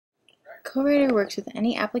Co-Writer works with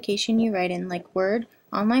any application you write in, like Word,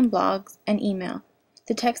 online blogs, and email.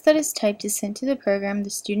 The text that is typed is sent to the program the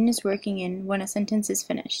student is working in when a sentence is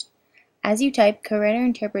finished. As you type, Co-Writer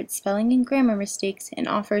interprets spelling and grammar mistakes and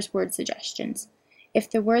offers word suggestions. If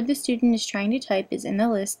the word the student is trying to type is in the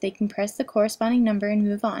list, they can press the corresponding number and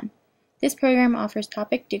move on. This program offers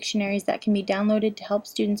topic dictionaries that can be downloaded to help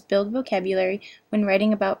students build vocabulary when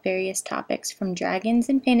writing about various topics, from dragons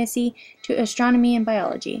and fantasy to astronomy and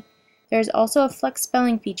biology. There is also a flex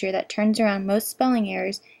spelling feature that turns around most spelling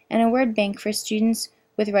errors and a word bank for students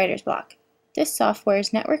with writer's block. This software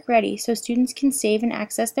is network ready so students can save and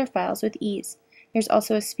access their files with ease. There's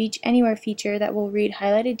also a Speech Anywhere feature that will read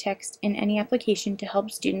highlighted text in any application to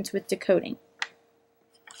help students with decoding.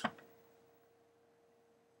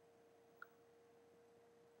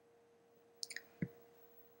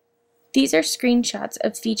 These are screenshots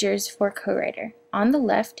of features for Co-Writer. On the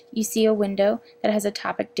left, you see a window that has a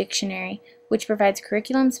topic dictionary, which provides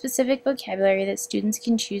curriculum-specific vocabulary that students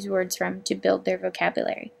can choose words from to build their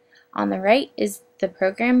vocabulary. On the right is the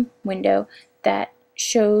program window that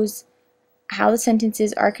shows how the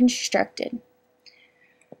sentences are constructed.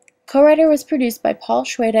 Co-Writer was produced by Paul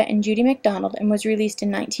Schweda and Judy McDonald and was released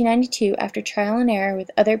in 1992 after trial and error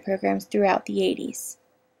with other programs throughout the 80s.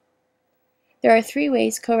 There are 3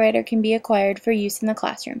 ways Co-Writer can be acquired for use in the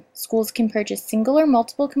classroom. Schools can purchase single or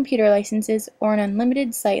multiple computer licenses or an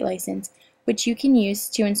unlimited site license, which you can use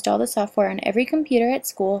to install the software on every computer at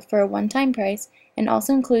school for a one-time price and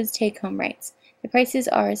also includes take-home rights. The prices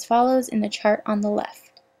are as follows in the chart on the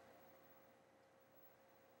left.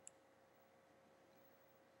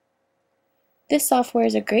 This software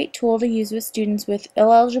is a great tool to use with students with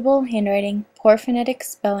illegible handwriting, poor phonetic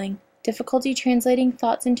spelling, difficulty translating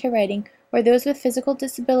thoughts into writing, or those with physical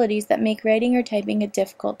disabilities that make writing or typing a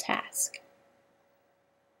difficult task.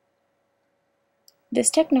 This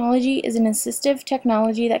technology is an assistive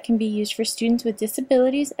technology that can be used for students with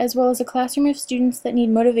disabilities as well as a classroom of students that need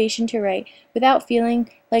motivation to write without feeling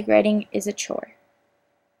like writing is a chore.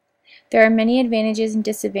 There are many advantages and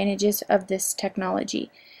disadvantages of this technology.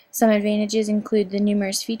 Some advantages include the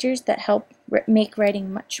numerous features that help make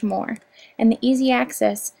writing much more, and the easy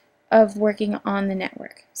access of working on the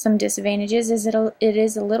network. Some disadvantages is it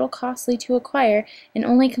is a little costly to acquire and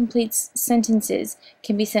only complete sentences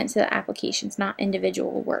can be sent to the applications, not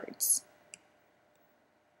individual words.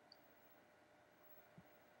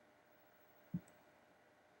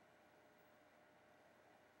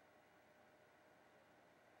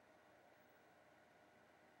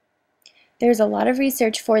 There's a lot of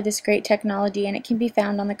research for this great technology and it can be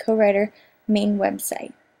found on the Co-Writer main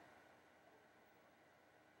website.